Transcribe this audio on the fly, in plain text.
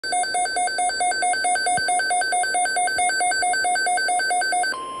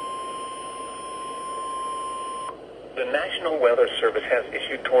Service has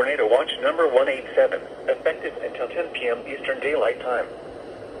issued Tornado Watch number 187, effective until 10 p.m. Eastern Daylight Time.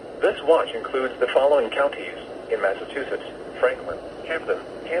 This watch includes the following counties in Massachusetts: Franklin, Hampden,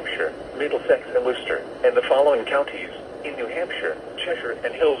 Hampshire, Middlesex, and Worcester, and the following counties in New Hampshire, Cheshire,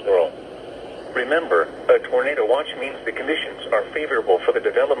 and Hillsborough. Remember, a tornado watch means the conditions are favorable for the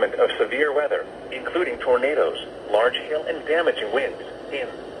development of severe weather, including tornadoes, large hail, and damaging winds in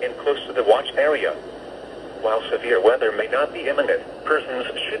and close to the watch area. While severe weather may not be imminent, persons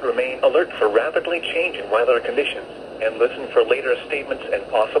should remain alert for rapidly changing weather conditions and listen for later statements and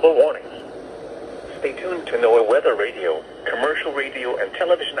possible warnings. Stay tuned to NOAA weather radio, commercial radio and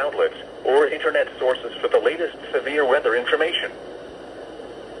television outlets, or internet sources for the latest severe weather information.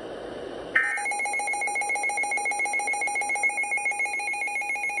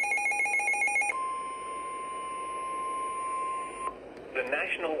 The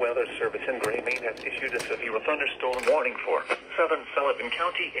National Weather Service in Gray, Maine has issued a severe thunderstorm warning for southern Sullivan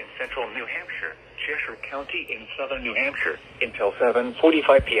County in central New Hampshire, Cheshire County in southern New Hampshire, until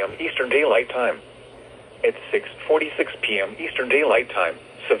 7:45 p.m. Eastern Daylight Time. At 6:46 p.m. Eastern Daylight Time,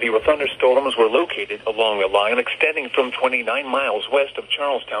 severe thunderstorms were located along a line extending from 29 miles west of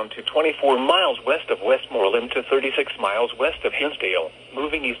Charlestown to 24 miles west of Westmoreland to 36 miles west of Hinsdale,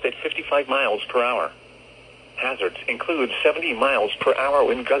 moving east at 55 miles per hour. Hazards include 70 miles per hour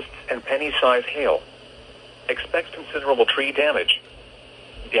wind gusts and penny-sized hail. Expect considerable tree damage.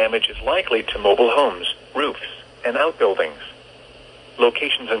 Damage is likely to mobile homes, roofs, and outbuildings.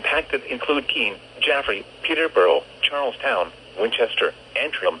 Locations impacted include Keene, Jaffrey, Peterborough, Charlestown, Winchester,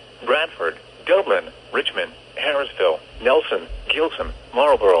 Antrim, Bradford, Dublin, Richmond, Harrisville, Nelson, Gilsum,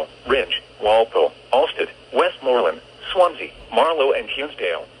 Marlborough, Ridge, Walpole, Alsted, Westmoreland, Swansea, Marlow, and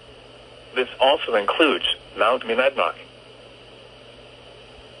Hinsdale. This also includes Mount Monadnock.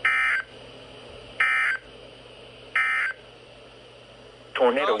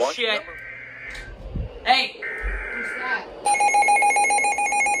 Tornado watch. Shit. Hey! Who's that?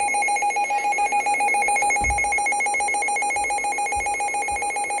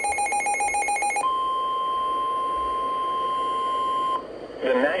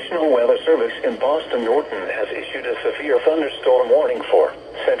 The National Weather Service in Boston Norton has issued a severe thunderstorm warning for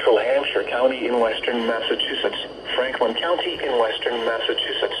central Hampshire County in western Massachusetts, Franklin County in western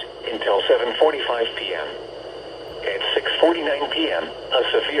Massachusetts, until 7:45 p.m. At 6:49 p.m., a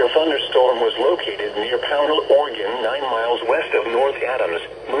severe thunderstorm was located near Pownell, Oregon, 9 miles west of North Adams,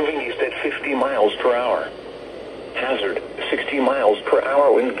 moving east at 50 miles per hour. Hazard, 60 miles per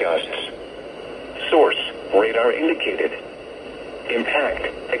hour wind gusts. Source, radar indicated. Impact,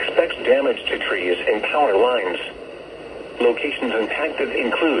 expects damage to trees and power lines. Locations impacted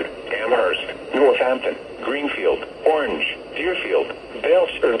include Amherst, Northampton, Greenfield, Orange, Deerfield,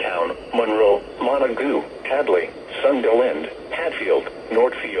 Balestown, Monroe, Montague, Hadley, Sunderland, Hatfield,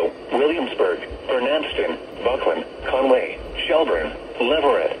 Northfield, Williamsburg, Bernardston, Buckland, Conway, Shelburne,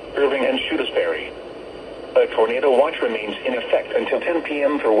 Leverett, Irving, and Shutesbury. A tornado watch remains in effect until 10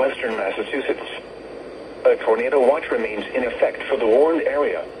 p.m. for western Massachusetts. A tornado watch remains in effect for the warned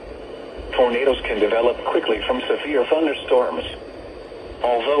area. Tornadoes can develop quickly from severe thunderstorms.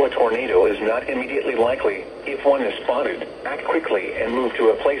 Although a tornado is not immediately likely, if one is spotted, act quickly and move to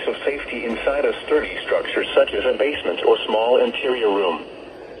a place of safety inside a sturdy structure such as a basement or small interior room.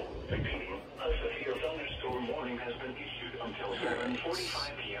 A severe thunderstorm warning has been issued until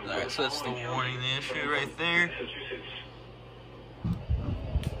 7:45 p.m. Alright, so that's the warning they issued right there.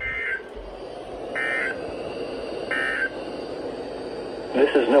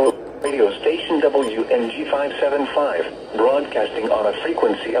 This is NOAA radio station WNG 575, broadcasting on a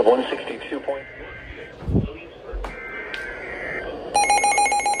frequency of 162.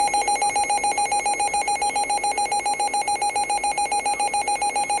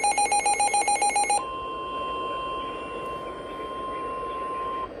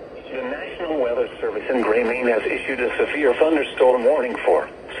 The National Weather Service in Gray, Maine has issued a severe thunderstorm warning for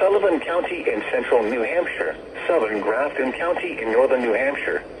Sullivan County in central New Hampshire, southern Grafton County in northern New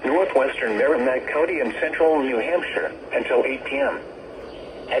Hampshire, northwestern Merrimack County in central New Hampshire, until 8 p.m.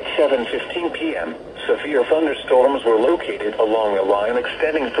 At 7:15 p.m., severe thunderstorms were located along a line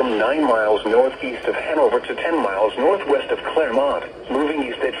extending from 9 miles northeast of Hanover to 10 miles northwest of Claremont, moving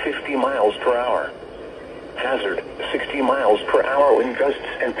east at 50 miles per hour. Hazard, 60 miles per hour wind gusts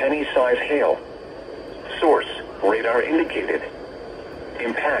and penny-sized hail. Source, radar indicated.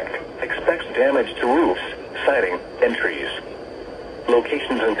 Impact, expects damage to roofs, siding, and trees.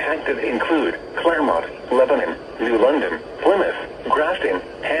 Locations impacted include Claremont, Lebanon, New London, Plymouth, Grafton,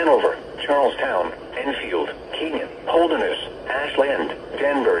 Hanover, Charlestown, Enfield, Keene, Holderness, Ashland,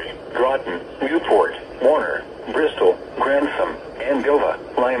 Danbury, Groton, Newport, Warner, Bristol, Grantham, Andover,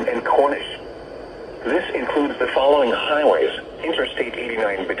 Lyme, and Cornish. This includes the following highways: Interstate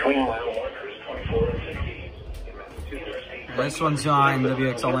 89 between mile markers 24 and 60. This one's on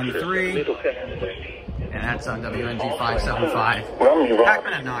WXL 93, and that's on WNG 575. Romney Rock,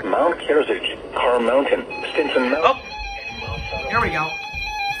 Hackman and Knock. Mount Kearsarge, Carr Mountain, Stinson Mountain. Oh, here we go.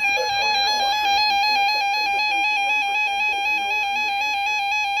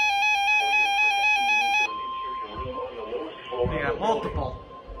 We got multiple.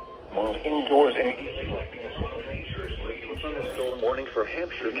 Indoors and thunderstorm warning for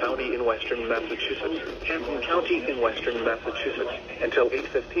Hampshire County in western Massachusetts, Hampton County in western Massachusetts, until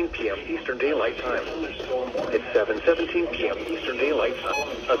 8:15 p.m. Eastern Daylight Time. At 7:17 p.m. Eastern Daylight Time,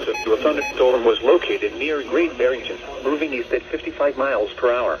 a severe thunderstorm was located near Great Barrington, moving east at 55 miles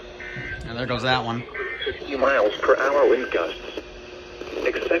per hour. And there goes that one. 50 miles per hour wind gusts.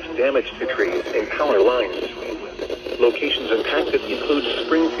 Expect damage to trees and power lines. Locations impacted include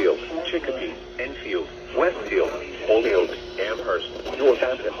Springfield, Chicopee, Enfield, Westfield, Holyoke, Amherst,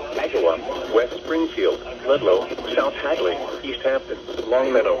 Northampton, Agawam, West Springfield, Ludlow, South Hadley, East Hampton,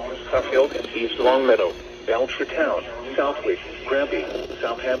 Longmeadow, Suffield, East Longmeadow, Belchertown, Southwick, Granby,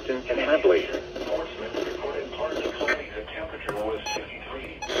 Southampton, and Hadley. The temperature was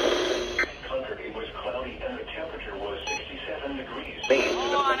 53. Concord, it was cloudy and the temperature was 67 degrees.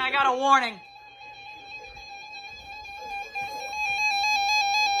 Hold on, I got a warning.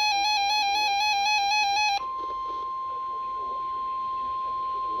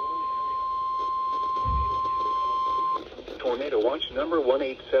 Tornado watch number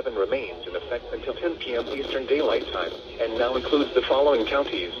 187 remains in effect until 10 p.m. Eastern Daylight Time, and now includes the following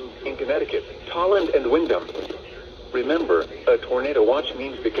counties in Connecticut: Tolland and Windham. Remember, a tornado watch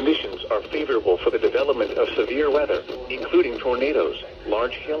means the conditions are favorable for the development of severe weather, including tornadoes,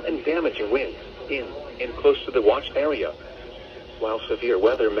 large hail, and damaging winds in and close to the watch area. While severe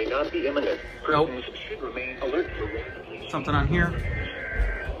weather may not be imminent, persons should remain alert for something on here.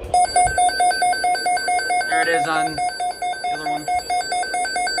 There it is on the other one.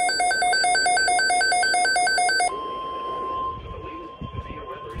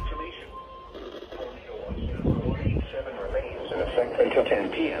 In effect until 10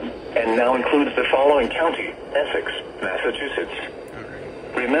 p.m. and now includes the following county: Essex, Massachusetts.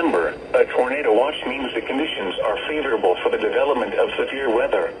 Remember, a tornado watch means the conditions are favorable for the development of severe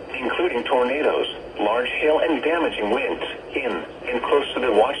weather, including tornadoes, large hail, and damaging winds in and close to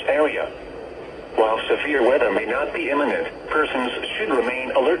the watched area. While severe weather may not be imminent, persons should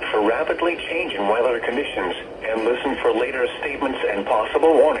remain alert for rapidly changing weather conditions and listen for later statements and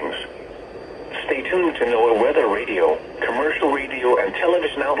possible warnings. Stay tuned to NOAA weather radio, commercial radio and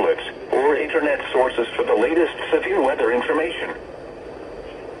television outlets, or internet sources for the latest severe weather information.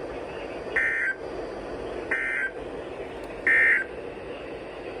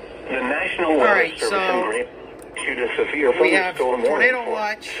 The National Weather Service issued a severe thunderstorm warning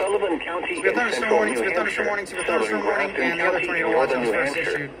for Sullivan County in central New Hampshire, southern Grafton County in northern New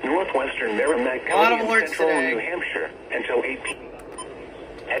Hampshire, northwestern Merrimack County in central New Hampshire until 8 p.m.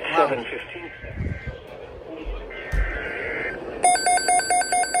 at 7:15.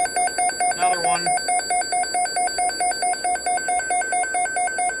 Another one.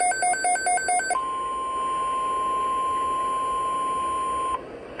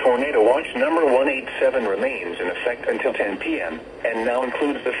 Tornado watch number 187 remains in effect until 10 p.m. and now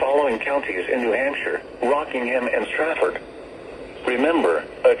includes the following counties in New Hampshire: Rockingham and Stratford. Remember,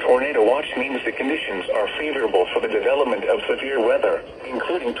 a tornado watch means the conditions are favorable for the development of severe weather,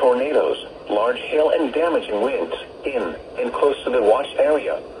 including tornadoes, large hail, and damaging winds in and close to the watched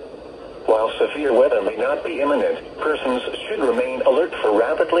area. While severe weather may not be imminent, persons should remain alert for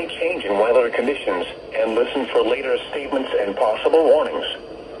rapidly changing weather conditions and listen for later statements and possible warnings.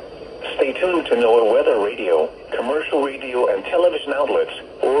 Stay tuned to NOAA weather radio, commercial radio and television outlets,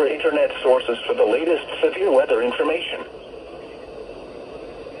 or internet sources for the latest severe weather information.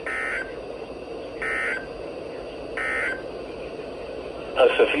 A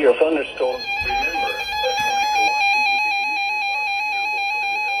severe thunderstorm. Remember,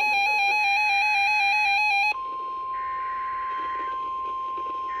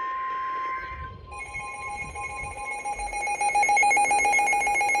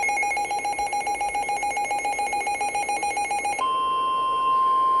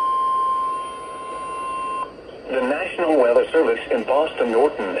 the National Weather Service in Boston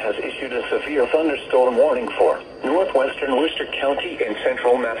Norton has issued a severe thunderstorm warning for northwestern Worcester County in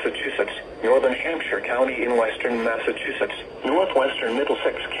central Massachusetts, northern Hampshire County in western Massachusetts, northwestern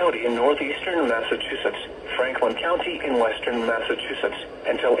Middlesex County in northeastern Massachusetts, Franklin County in western Massachusetts,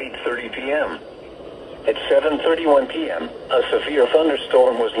 until 8:30 p.m. At 7:31 p.m., a severe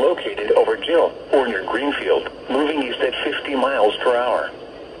thunderstorm was located over Jill or near Greenfield, moving east at 50 miles per hour.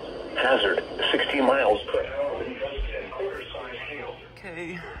 Hazard, 60 miles per hour wind gusts and quarter-size hail.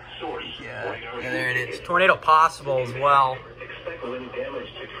 Okay. Source, Yeah, there it is. Tornado possible as well. expect wind damage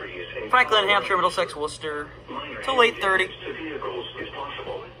to trees and Franklin, Hampshire, Middlesex, Worcester, till 8:30. to vehicles is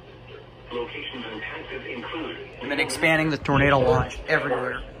possible. Locations impacted include I've been expanding the tornado watch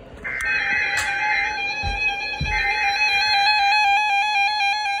everywhere.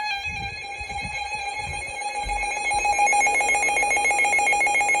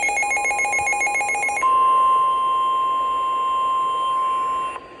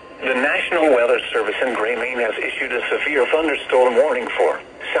 The National Weather Service in Gray, Maine has issued a severe thunderstorm warning for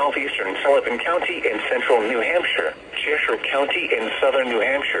southeastern Sullivan County in central New Hampshire, Cheshire County in southern New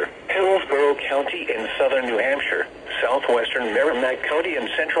Hampshire, Hillsborough County in southern New Hampshire, southwestern Merrimack County in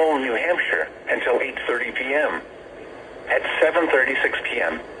central New Hampshire until 8:30 p.m. At 7:36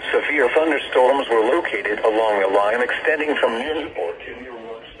 p.m., severe thunderstorms were located along a line extending from near Newport to near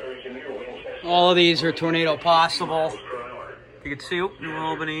Roxbury to near Winchester. All of these are tornado possible. You can see New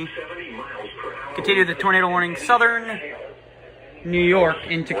Albany. Continue the tornado warning, southern New York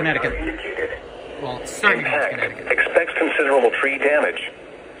into Connecticut. Well, it's starting into Connecticut. Expects considerable tree damage.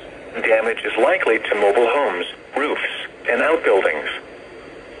 Damage is likely to mobile homes, roofs, and outbuildings.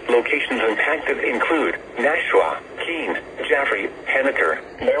 Locations impacted include Nashua, Keene, Jaffrey, Henniker,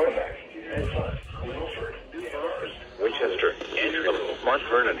 Merrimack, Milford, Winchester, Antrim, Mont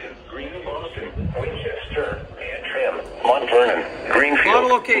Vernon, Green, Boston, Winchester, Antrim, Mont Vernon,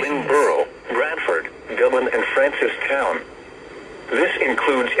 Greenfield, Lynborough, Bradford, Dublin, and Francistown. This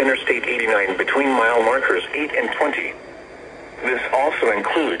includes Interstate 89 between mile markers 8 and 20. This also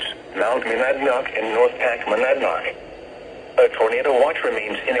includes Mount Monadnock and North Pack Monadnock. A tornado watch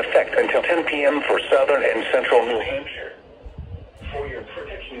remains in effect until 10 p.m. for southern and central New Hampshire. For your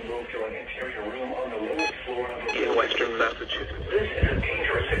protection, move to an interior room on the lowest floor of in western Massachusetts. This is a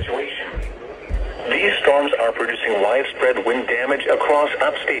dangerous situation. These storms are producing widespread wind damage across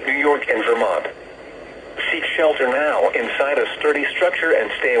upstate New York and Vermont. Seek shelter now inside a sturdy structure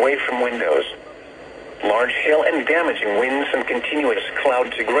and stay away from windows. Large hail and damaging winds and continuous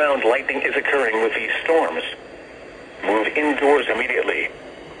cloud-to-ground lightning is occurring with these storms. Move indoors immediately.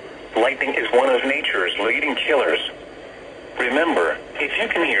 Lightning is one of nature's leading killers. Remember, if you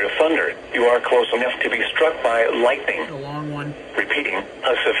can hear thunder, you are close enough to be struck by lightning. A long one. Repeating,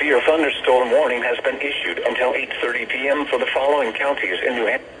 a severe thunderstorm warning has been issued until 8:30 p.m. for the following counties in New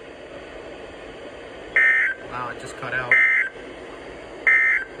Hampshire. Wow, it just cut out.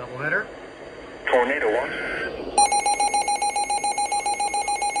 Doubleheader. Tornado watch.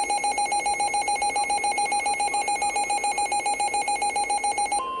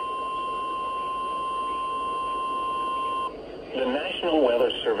 The National Weather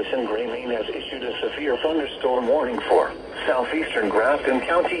Service in Gray, Maine has issued a severe thunderstorm warning for southeastern Grafton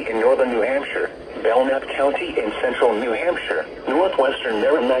County in northern New Hampshire, Belknap County in central New Hampshire, northwestern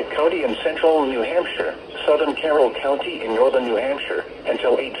Merrimack County in central New Hampshire, southern Carroll County in northern New Hampshire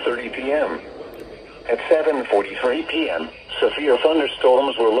until 8:30 p.m. At 7:43 p.m., severe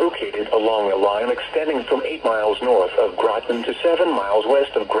thunderstorms were located along a line extending from 8 miles north of Groton to 7 miles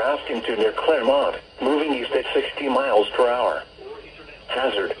west of Grafton to near Claremont, moving east at 60 miles per hour.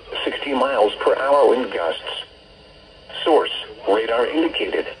 Hazard, 60 miles per hour wind gusts. Source, radar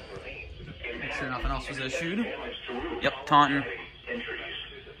indicated. Make sure nothing else was issued. Yep, Taunton.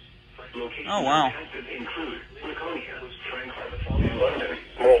 Oh, wow. London,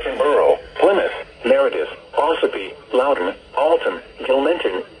 Moulton Borough, Plymouth, Meredith, Ossipee, Loudon, Alton,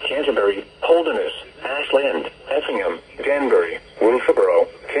 Gilmanton, Canterbury, Holderness, Ashland, Effingham, Danbury, Wilkesboro,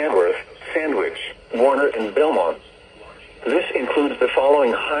 Tamworth, Sandwich, Warner, and Belmont. This includes the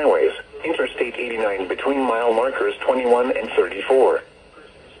following highways: Interstate 89 between mile markers 21 and 34.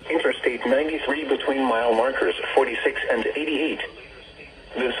 Interstate 93 between mile markers 46 and 88.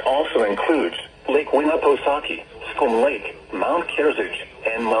 This also includes Lake Winnipesaukee, Scum Lake, Mount Kearsarge,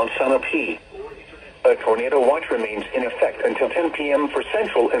 and Mount Sunapee. A tornado watch remains in effect until 10 p.m. for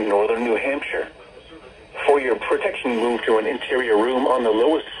central and northern New Hampshire. For your protection, move to an interior room on the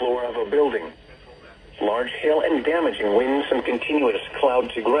lowest floor of a building. Large hail and damaging winds and continuous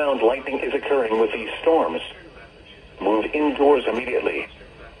cloud-to-ground lightning is occurring with these storms. Move indoors immediately.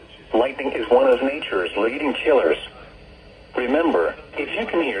 Lightning is one of nature's leading killers. Remember, if you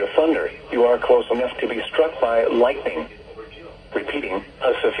can hear thunder, you are close enough to be struck by lightning. Repeating,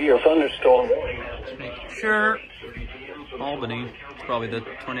 a severe thunderstorm warning. Sure. Albany. It's probably the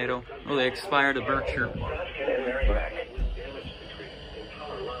tornado. Oh, they expired at Berkshire.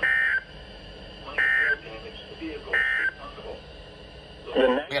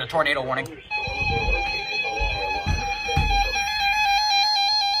 We got a tornado warning.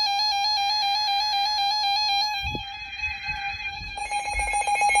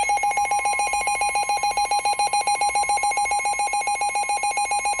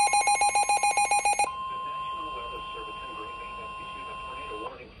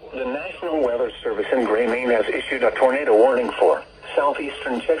 The National Weather Service in Gray, Maine has issued a tornado warning for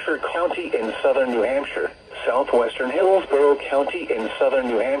southeastern Cheshire County in southern New Hampshire, southwestern Hillsborough County in southern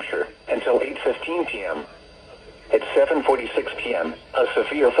New Hampshire, until 8:15 p.m. At 7:46 p.m., a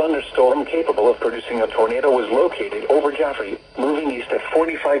severe thunderstorm capable of producing a tornado was located over Jaffrey, moving east at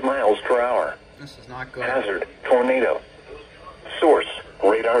 45 miles per hour. This is not good. Hazard, tornado. Source,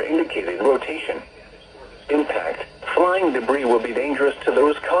 radar indicated rotation. Impact, flying debris will be dangerous to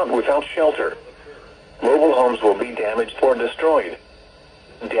those caught without shelter. Mobile homes will be damaged or destroyed.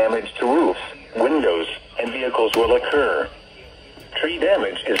 Damage to roofs, windows, and vehicles will occur. Tree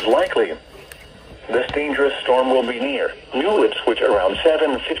damage is likely. This dangerous storm will be near New Ipswich around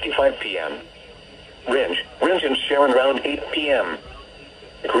 7:55 p.m. Ringe and Sharon around 8 p.m.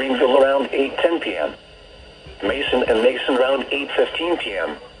 Greenville around 8:10 p.m. Mason around 8:15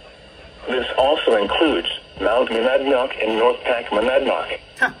 p.m. This also includes Mount Monadnock and North Pack Monadnock.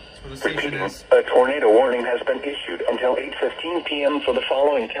 Repeating, a tornado warning has been issued until 8:15 p.m. for the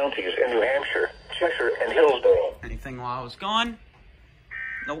following counties in New Hampshire, Cheshire, and Hillsborough. Anything while I was gone?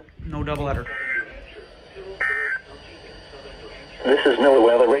 Nope, no double header. This is NOAA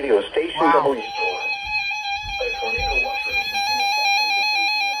Weather Radio Station Wow. W.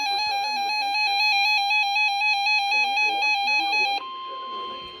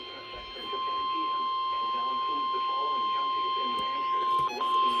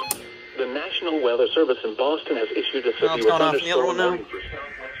 The National Weather Service in Boston has issued a severe It's gone off in the other one now. warning for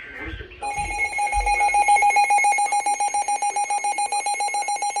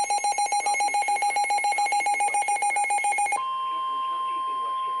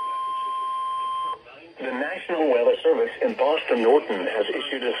The National Weather Service in Boston Norton has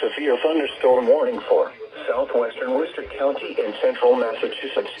issued a severe thunderstorm warning for southwestern Worcester County in central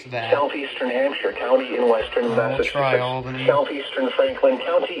Massachusetts, southeastern Hampshire County in western Massachusetts, southeastern Franklin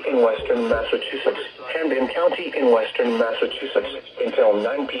County in western Massachusetts, Camden County in western Massachusetts, until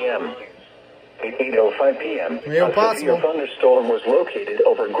 9 p.m. At 8:05 p.m., a severe thunderstorm was located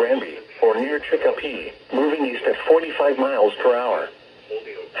over Granby or near Chicopee, moving east at 45 miles per hour.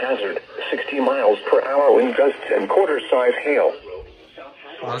 Hazard, 60 miles per hour wind gusts and quarter-size hail.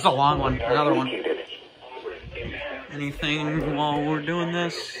 Oh, that's a long one. Another one. Anything while we're doing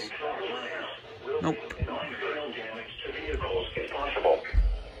this? Nope.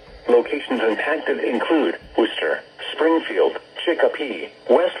 Locations impacted include Worcester, Springfield, Chicopee,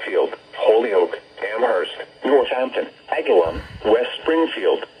 Westfield, Holyoke, Amherst, Northampton, Agawam, West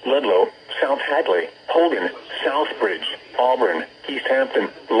Springfield, Ludlow, South Hadley, Hogan, Southbridge, Auburn, East Hampton,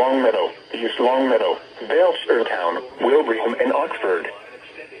 Longmeadow, East Longmeadow, Belchertown, Wilbraham, and Oxford.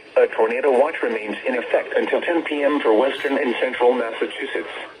 A tornado watch remains in effect until 10 p.m. for western and central Massachusetts.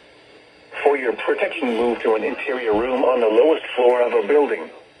 For your protection, move to an interior room on the lowest floor of a building.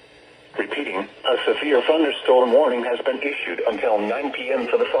 Repeating, a severe thunderstorm warning has been issued until 9 p.m.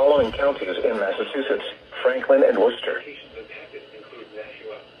 for the following counties in Massachusetts, Franklin and Worcester.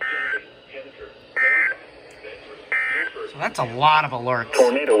 So that's a lot of alerts.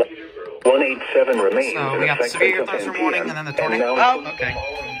 Tornado 187 remains So in we got the effect severe until 10 thunderstorm p.m. warning and then the tornado. now Oh, okay.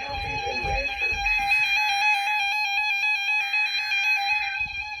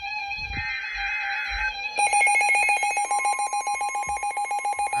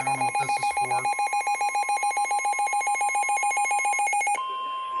 I don't know what this is for.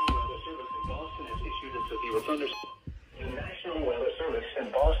 The National Weather Service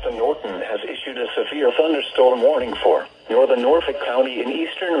in Boston Norton has issued a severe thunderstorm warning for northern Norfolk County in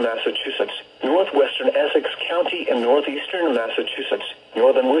eastern Massachusetts, northwestern Essex County in northeastern Massachusetts,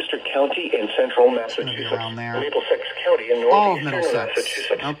 northern Worcester County in central Massachusetts, around there. Middlesex County in All of northeastern Middlesex.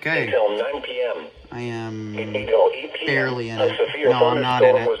 Massachusetts, Okay. until 9 p.m. I am At 8:08 p.m., barely in a it. severe No, I'm not in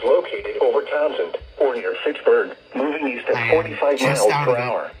thunderstorm it. was located over Townsend or near Fitchburg, moving east I at am 45 just miles out per of it.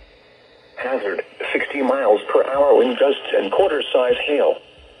 hour. Hazard, 60 miles per hour wind gusts and quarter-size hail.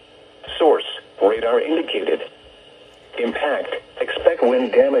 Source, radar indicated. Impact, expect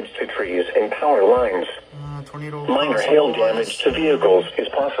wind damage to trees and power lines. Tornado. Minor hail damage to vehicles is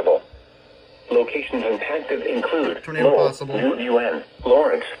possible. Locations impacted include Tornado Lowell, possible. Newton,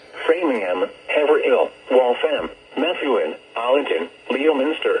 Lawrence, Framingham, Haverhill, Waltham, Methuen, Arlington,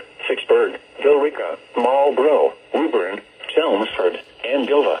 Leominster, Fitchburg, Billerica, Marlborough, Woburn, Chelmsford,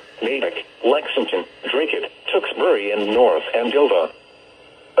 Andover, Natick, Lexington, Dracut, Tewksbury, and North Andover.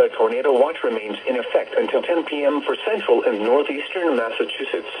 A tornado watch remains in effect until 10 p.m. for central and northeastern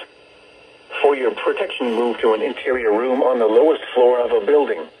Massachusetts. For your protection, move to an interior room on the lowest floor of a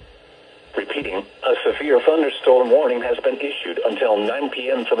building. Repeating, a severe thunderstorm warning has been issued until 9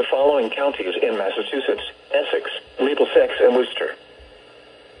 p.m. for the following counties in Massachusetts: Essex, Middlesex, and Worcester.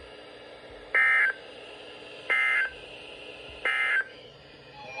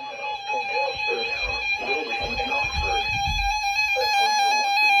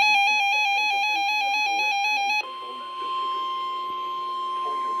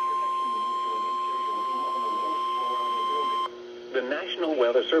 The National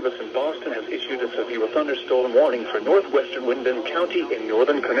Weather Service in Boston has issued a severe thunderstorm warning for northwestern Wyndham County in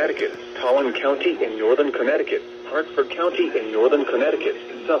northern Connecticut, Tolland County in northern Connecticut, Hartford County in northern Connecticut,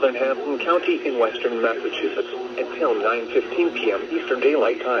 southern Hampton County in western Massachusetts, until 9:15 p.m. Eastern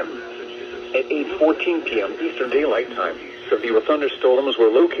Daylight Time. At 8:14 p.m. Eastern Daylight Time, severe thunderstorms were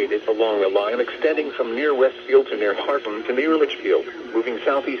located along the line extending from near Westfield to near Hartland to near Litchfield, moving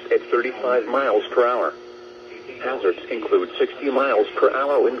southeast at 35 miles per hour. Hazards include 60 miles per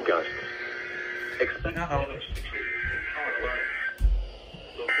hour wind gusts. Expect I don't know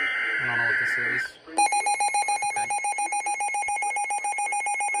what this is.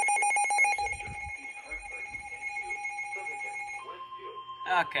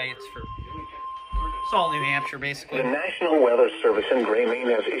 Okay, it's all New Hampshire, basically. The National Weather Service in Gray, Maine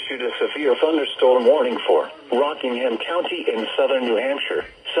has issued a severe thunderstorm warning for Rockingham County in southern New Hampshire,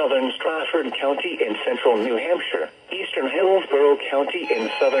 southern Stratford County in central New Hampshire, eastern Hillsborough County in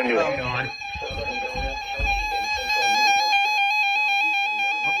southern New Hampshire. Oh, God.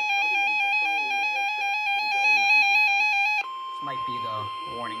 This might be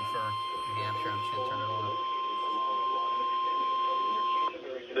the warning for New Hampshire. I'm just going to turn it on.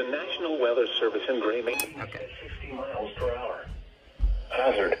 The National Weather Service in Gray, Maine. Okay. 60 miles per hour.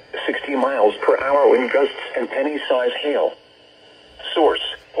 Hazard, 60 miles per hour wind gusts and penny-size hail. Source,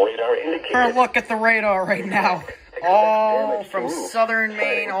 radar indicated. Look at the radar right now. All from southern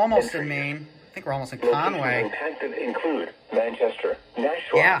Maine, almost in Maine. I think we're almost in Conway. Locations impacted include Manchester,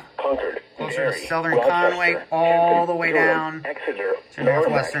 Nashua, Concord, closer to Derry, southern Rochester, Conway, all Hampton, the way Durham, down Exeter, to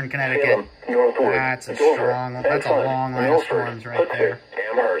northwestern Connecticut. Salem, Northwood, That's a Dover, that's a Bedford, long line of Milford, storms right Hooksett, there.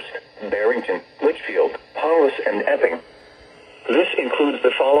 Amherst, Barrington, Litchfield, Hollis, and Epping. This includes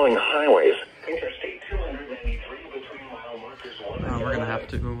the following highways: Interstate 293 between mile markers 1 and We're gonna have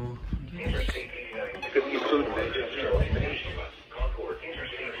to. Interstate 89 could include Manchester, Concord,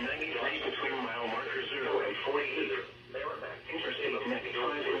 Interstate 93 between mile markers 0 and 48, Merrimack, Interstate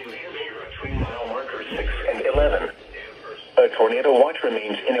 95 in New Hampshire between mile markers 6 and 11. A tornado watch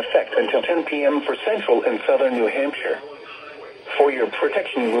remains in effect until 10 p.m. for central and southern New Hampshire. For your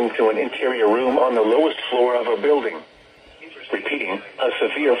protection, move to an interior room on the lowest floor of a building. Repeating, a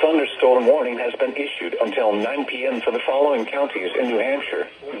severe thunderstorm warning has been issued until 9 p.m. for the following counties in New Hampshire: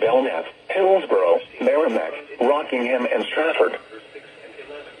 Belknap, Hillsborough, Merrimack, Rockingham, and Stratford.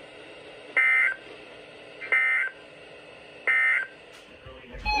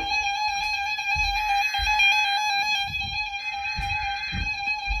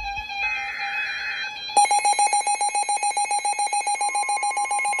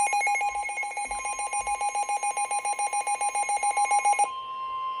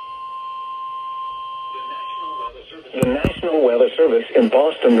 The National Weather Service in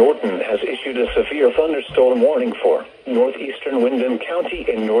Boston Norton has issued a severe thunderstorm warning for northeastern Wyndham County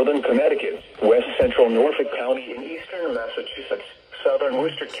in northern Connecticut, west central Norfolk County in eastern Massachusetts, southern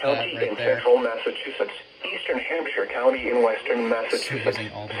Worcester County in central Massachusetts, eastern Hampshire County in western Massachusetts,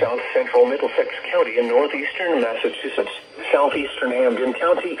 south central Middlesex County in northeastern Massachusetts, southeastern Hamden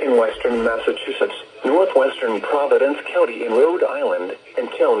County in western Massachusetts, northwestern Providence County in Rhode Island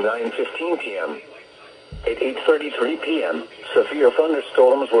until 9:15 p.m. At 8:33 p.m., severe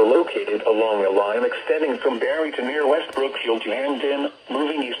thunderstorms were located along a line extending from Barry to near West Brookfield to Hamden,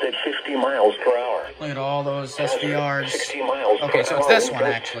 moving east at 50 miles per hour. Look at all those SDRs. 60 miles Okay, per so it's hour this wind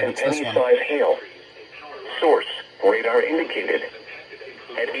one, gusts actually. and It's this one. penny-size hail. Source, radar indicated.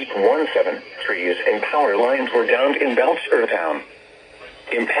 At 8:17, trees and power lines were downed in Belchertown.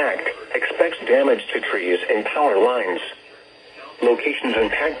 Impact, expects damage to trees and power lines. Locations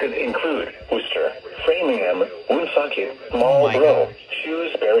impacted include Worcester, Framingham, Woonsocket, Marlborough,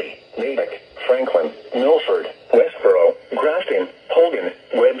 Shrewsbury, Natick, Franklin, Milford, Westboro, Grafton, Holden,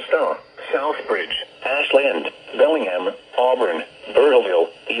 Webster, Southbridge, Ashland, Bellingham, Auburn, Burteville,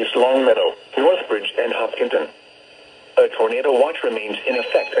 East Longmeadow, Northbridge, and Hopkinton. A tornado watch remains in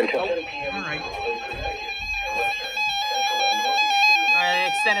effect until 10 p.m. All right. They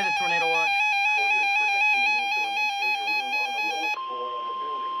extended the tornado watch.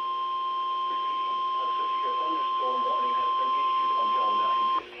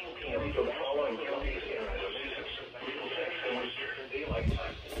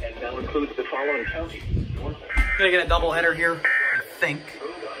 includes the following counties. Gonna get a double header here, I think.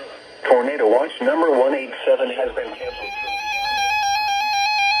 Tornado watch number 187 has been canceled.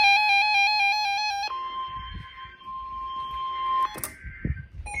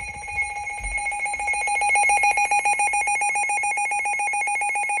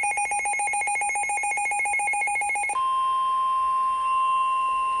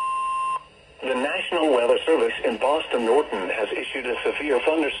 The National Weather Service in Boston Norton has issued a severe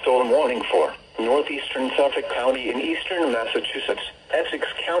thunderstorm warning for northeastern Suffolk County in eastern Massachusetts, Essex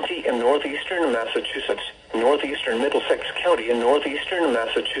County in northeastern Massachusetts, northeastern Middlesex County in northeastern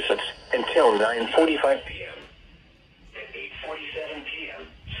Massachusetts until 9:45 p.m. At 8:47 p.m.,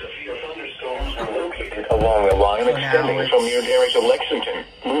 severe thunderstorms are located along the line extending from near Derry to Lexington,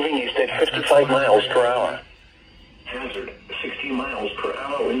 moving east at 55 miles per hour. Hazard, 60 miles per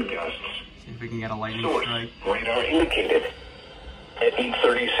hour wind gusts. See if we can get a lightning Source, strike. radar indicated. At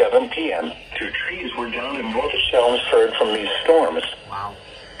 8:37 p.m., 2 trees were down in North Chelmsford from these storms. Wow.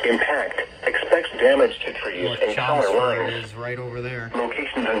 Impact, expects damage to trees and power lines. Is right over there.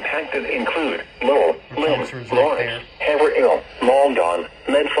 Locations impacted include Lowell, Lynn, Chelmsford's Lawrence, Haverhill, Maldon,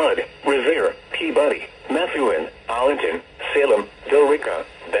 Medford, Revere, Peabody, Methuen, Arlington, Salem, Billerica,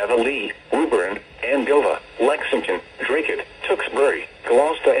 Beverly, Woburn, Andover, Lexington, Dracut, Tewksbury,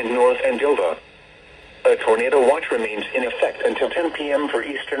 Gloucester, and North Andover. A tornado watch remains in effect until 10 p.m. for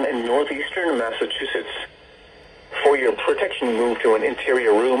eastern and northeastern Massachusetts. For your protection, move to an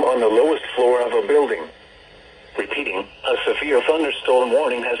interior room on the lowest floor of a building. Repeating, a severe thunderstorm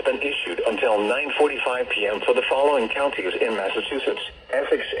warning has been issued until 9:45 p.m. for the following counties in Massachusetts,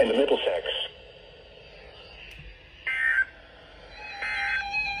 Essex, and Middlesex.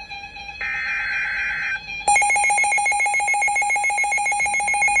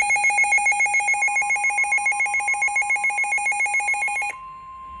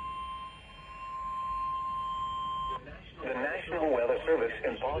 The National Weather Service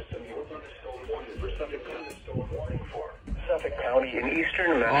in Boston for Suffolk County in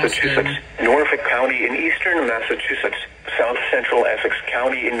eastern Massachusetts, Norfolk County in eastern Massachusetts, South Central Essex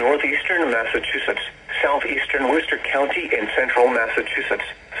County in northeastern Massachusetts, southeastern Worcester County in central Massachusetts,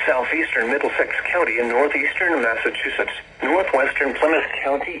 southeastern Middlesex County in northeastern Massachusetts, northwestern Plymouth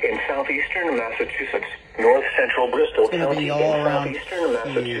County in southeastern Massachusetts, north central Bristol County in southeastern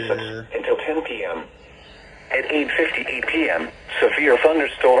Massachusetts until 10 p.m. At 8:58 p.m., severe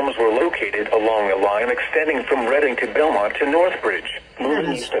thunderstorms were located along the line extending from Reading to Belmont to Northbridge,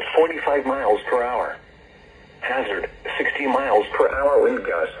 moving east at 45 miles per hour. Hazard, 60 miles per hour wind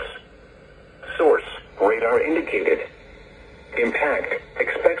gusts. Source, radar indicated. Impact,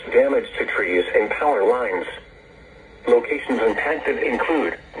 expects damage to trees and power lines. Locations impacted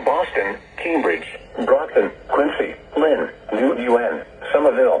include Boston, Cambridge, Brockton, Quincy, Lynn, New UN,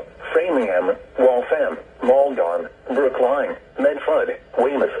 Somerville, Framingham, Waltham, Maldon, Brookline, Medford,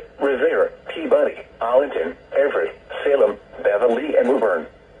 Weymouth, Revere, Peabody, Arlington, Everett, Salem, Beverly, and Woburn.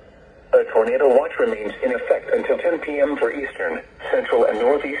 A tornado watch remains in effect until 10 p.m. for eastern, central, and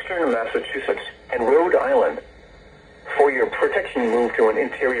northeastern Massachusetts and Rhode Island. For your protection, move to an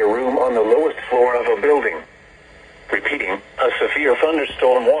interior room on the lowest floor of a building. Repeating, a severe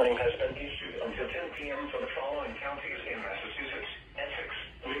thunderstorm warning has been issued until 10 p.m. for the following counties in Massachusetts, Essex,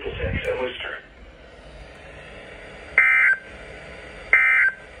 Middlesex, and Worcester.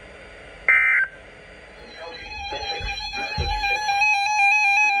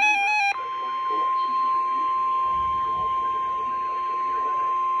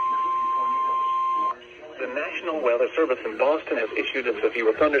 The National Weather Service in Boston has issued a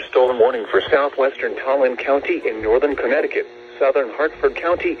severe thunderstorm warning for southwestern Tolland County in northern Connecticut, southern Hartford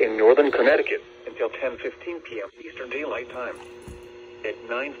County in northern Connecticut, until 10:15 p.m. Eastern Daylight Time. At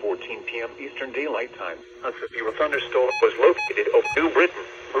 9:14 p.m. Eastern Daylight Time, a severe thunderstorm was located over New Britain,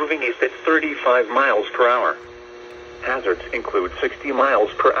 moving east at 35 miles per hour. Hazards include 60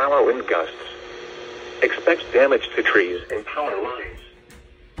 miles per hour wind gusts. Expects damage to trees and power lines.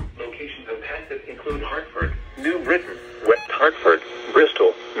 Locations impacted include Hartford, New Britain, West Hartford,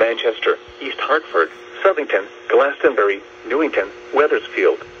 Bristol, Manchester, East Hartford, Southington, Glastonbury, Newington,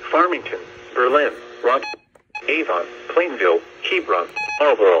 Wethersfield, Farmington, Berlin, Rock, Avon, Plainville, Hebron,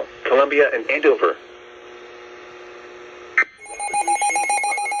 Marlborough, Columbia, and Andover.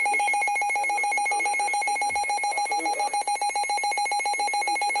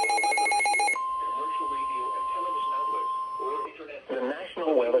 The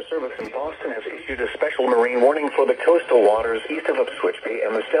National Weather Service in Boston has issued a special marine warning for the coastal waters east of Ipswich Bay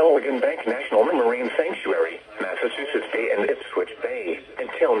and the Selwyn Bank National Marine Sanctuary, Massachusetts Bay and Ipswich Bay,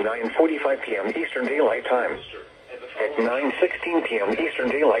 until 9:45 p.m. Eastern Daylight Time. At 9:16 p.m. Eastern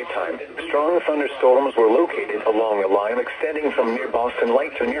Daylight Time, strong thunderstorms were located along a line extending from near Boston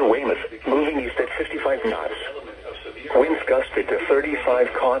Light to near Weymouth, moving east at 55 knots. Winds gusted to 35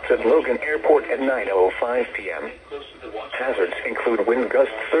 knots at Logan Airport at 9:05 p.m. Hazards include wind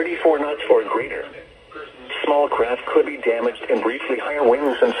gusts 34 knots or greater. Small craft could be damaged in briefly higher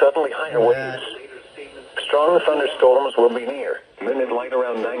winds and suddenly higher waves. Strong thunderstorms will be near mid-light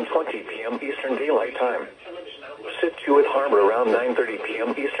around 9:20 p.m. Eastern Daylight Time. Situate Harbor around 9:30 p.m.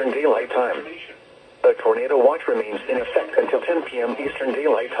 Eastern Daylight Time. A tornado watch remains in effect until 10 p.m. Eastern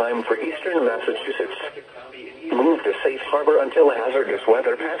Daylight Time for eastern Massachusetts. Move to safe harbor until hazardous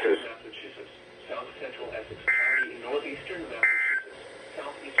weather passes.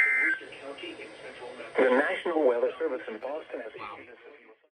 The National Weather Service in Boston has issued a severe